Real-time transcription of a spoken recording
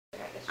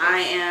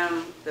I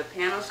am the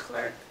panels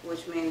clerk,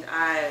 which means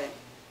I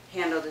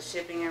handle the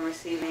shipping and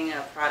receiving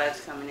of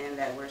products coming in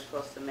that we're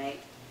supposed to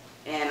make,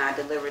 and I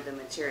deliver the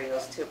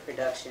materials to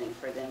production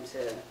for them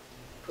to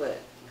put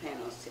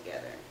panels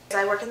together.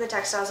 I work in the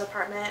textiles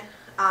department.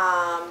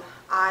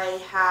 I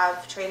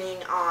have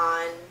training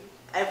on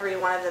every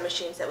one of the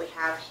machines that we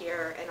have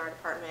here in our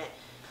department.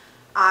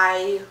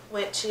 I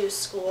went to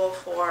school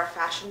for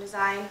fashion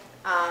design,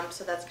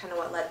 so that's kind of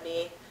what led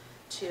me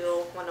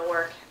to want to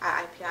work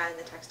at IPI in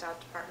the textile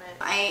department.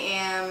 I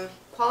am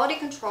quality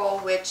control,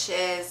 which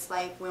is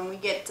like when we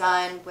get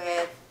done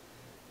with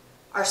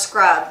our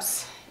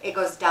scrubs, it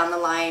goes down the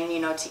line, you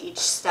know, to each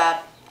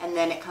step, and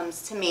then it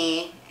comes to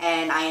me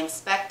and I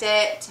inspect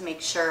it to make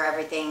sure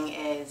everything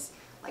is,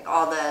 like,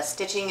 all the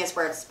stitching is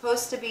where it's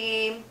supposed to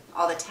be,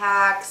 all the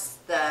tacks,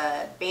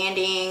 the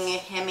banding,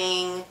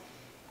 hemming,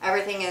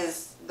 everything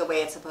is the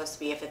way it's supposed to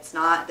be. If it's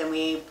not, then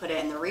we put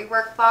it in the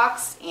rework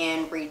box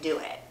and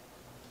redo it.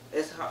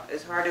 It's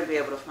hard to be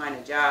able to find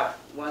a job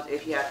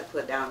if you have to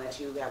put down that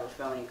you have a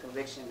felony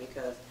conviction,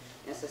 because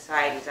in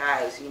society's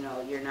eyes, you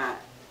know, you're not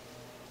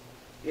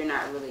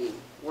really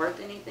worth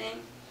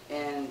anything,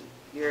 and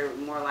you're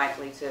more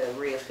likely to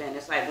reoffend.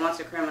 It's like once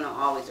a criminal,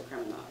 always a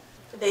criminal.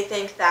 They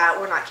think that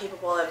we're not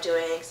capable of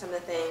doing some of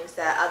the things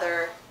that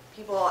other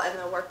people in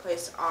the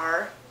workplace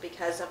are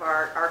because of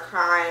our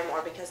crime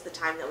or because of the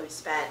time that we've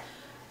spent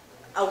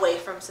away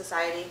from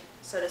society,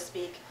 so to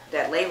speak.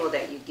 That label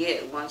that you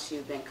get once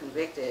you've been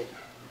convicted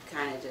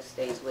kind of just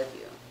stays with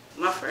you.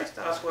 My first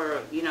thoughts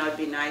were, you know, it'd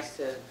be nice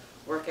to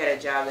work at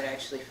a job that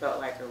actually felt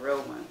like a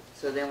real one.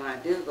 So then when I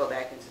do go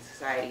back into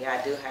society,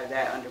 I do have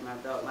that under my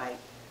belt. Like,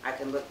 I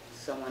can look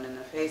someone in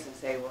the face and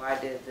say, well, I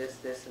did this,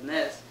 this, and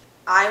this.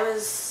 I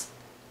was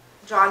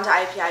drawn to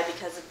IPI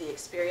because of the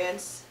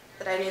experience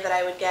that I knew that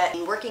I would get.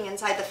 Working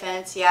inside the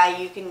fence, yeah,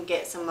 you can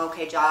get some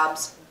okay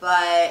jobs,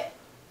 but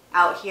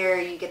out here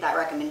you get that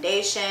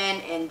recommendation,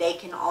 and they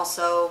can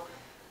also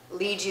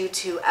lead you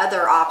to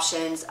other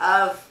options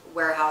of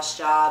warehouse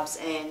jobs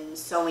and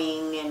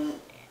sewing and,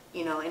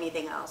 you know,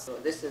 anything else. So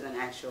this is an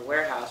actual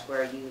warehouse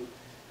where you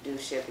do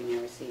shipping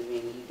and receiving,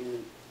 you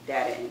do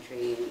data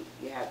entry, and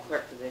you have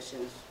clerk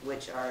positions,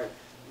 which are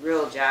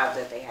real jobs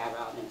that they have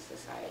out in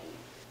society.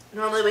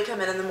 Normally we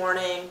come in the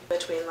morning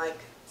between like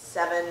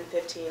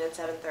 7:15 and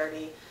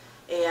 7:30,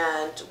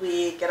 and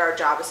we get our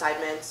job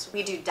assignments.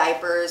 We do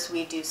diapers,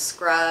 we do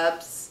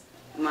scrubs.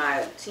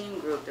 My team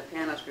group, the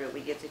panels group, we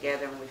get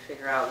together and we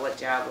figure out what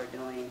job we're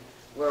doing,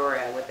 where we're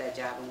at with that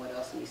job, and what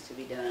else needs to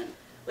be done.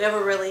 We have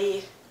a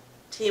really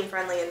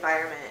team-friendly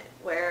environment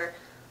where,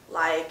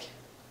 like,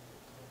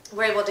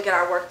 we're able to get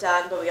our work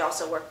done, but we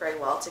also work very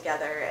well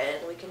together,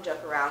 and we can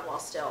joke around while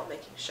still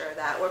making sure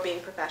that we're being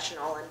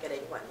professional and getting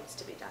what needs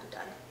to be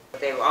done.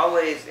 They've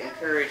always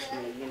encouraged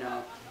me, you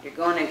know, you're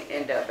going to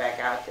end up back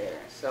out there,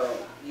 so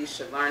you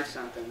should learn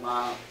something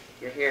while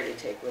you're here to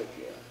take with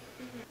you.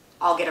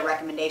 I'll get a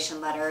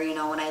recommendation letter, you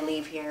know, when I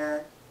leave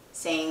here,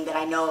 saying that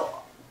I know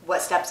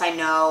what steps I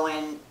know,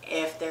 and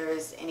if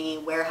there's any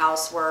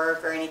warehouse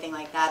work or anything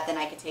like that, then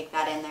I could take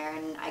that in there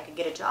and I could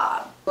get a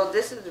job. Well,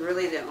 this is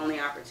really the only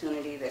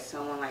opportunity that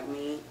someone like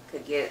me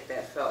could get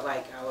that felt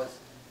like I was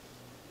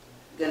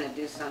going to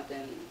do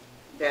something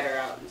better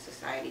out in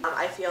society.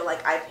 I feel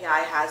like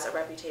IPI has a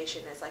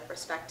reputation as, like,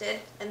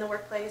 respected in the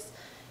workplace,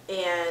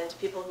 and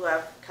people who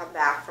have come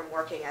back from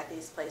working at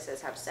these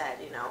places have said,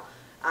 you know,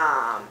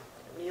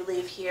 when you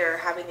leave here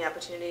having the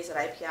opportunities at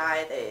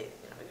IPI,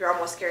 you're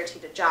almost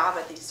guaranteed a job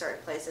at these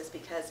certain places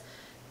because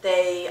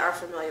they are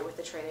familiar with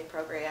the training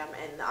program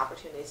and the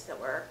opportunities that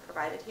were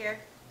provided here.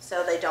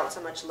 So they don't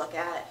so much look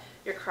at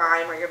your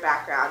crime or your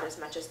background as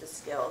much as the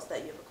skills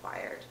that you've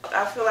acquired.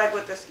 I feel like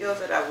with the skills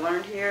that I've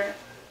learned here,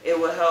 it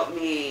will help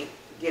me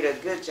get a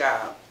good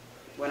job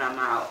when I'm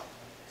out,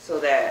 so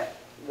that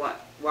while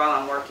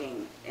I'm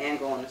working and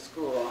going to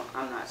school,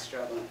 I'm not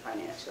struggling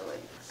financially.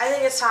 I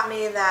think it's taught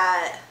me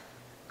that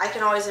I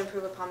can always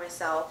improve upon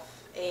myself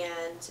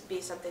and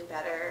be something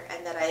better,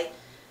 and that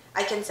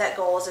I can set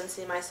goals and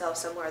see myself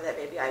somewhere that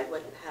maybe I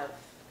wouldn't have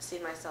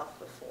seen myself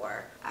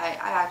before. I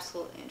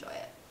absolutely enjoy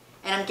it.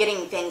 And I'm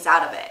getting things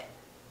out of it.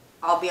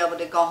 I'll be able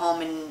to go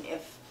home, and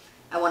if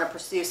I want to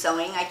pursue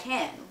sewing, I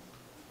can.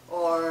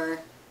 Or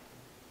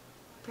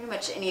pretty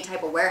much any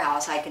type of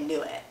warehouse, I can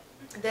do it.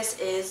 This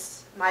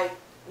is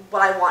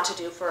what I want to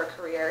do for a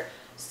career,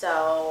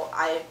 so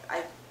I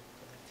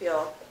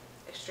feel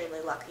extremely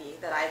lucky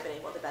that I've been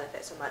able to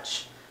benefit so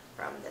much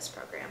from this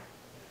program.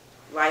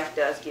 Life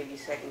does give you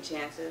second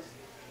chances,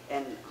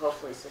 and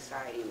hopefully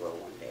society will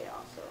one day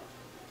also.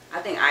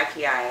 I think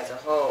IPI as a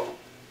whole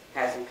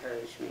has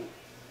encouraged me,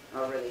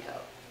 or really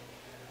helped,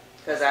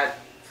 because I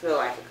feel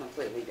like a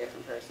completely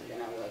different person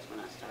than I was when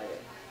I started,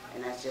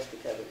 and that's just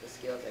because of the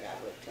skills that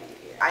I've obtained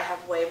here. I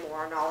have way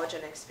more knowledge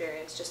and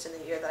experience just in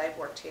the year that I've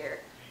worked here,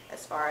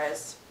 as far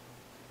as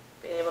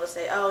being able to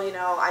say, oh, you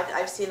know,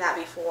 I've seen that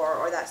before,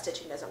 or that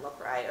stitching doesn't look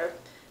right, or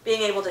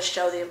being able to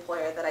show the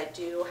employer that I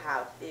do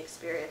have the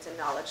experience and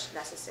knowledge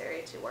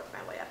necessary to work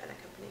my way up in a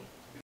company.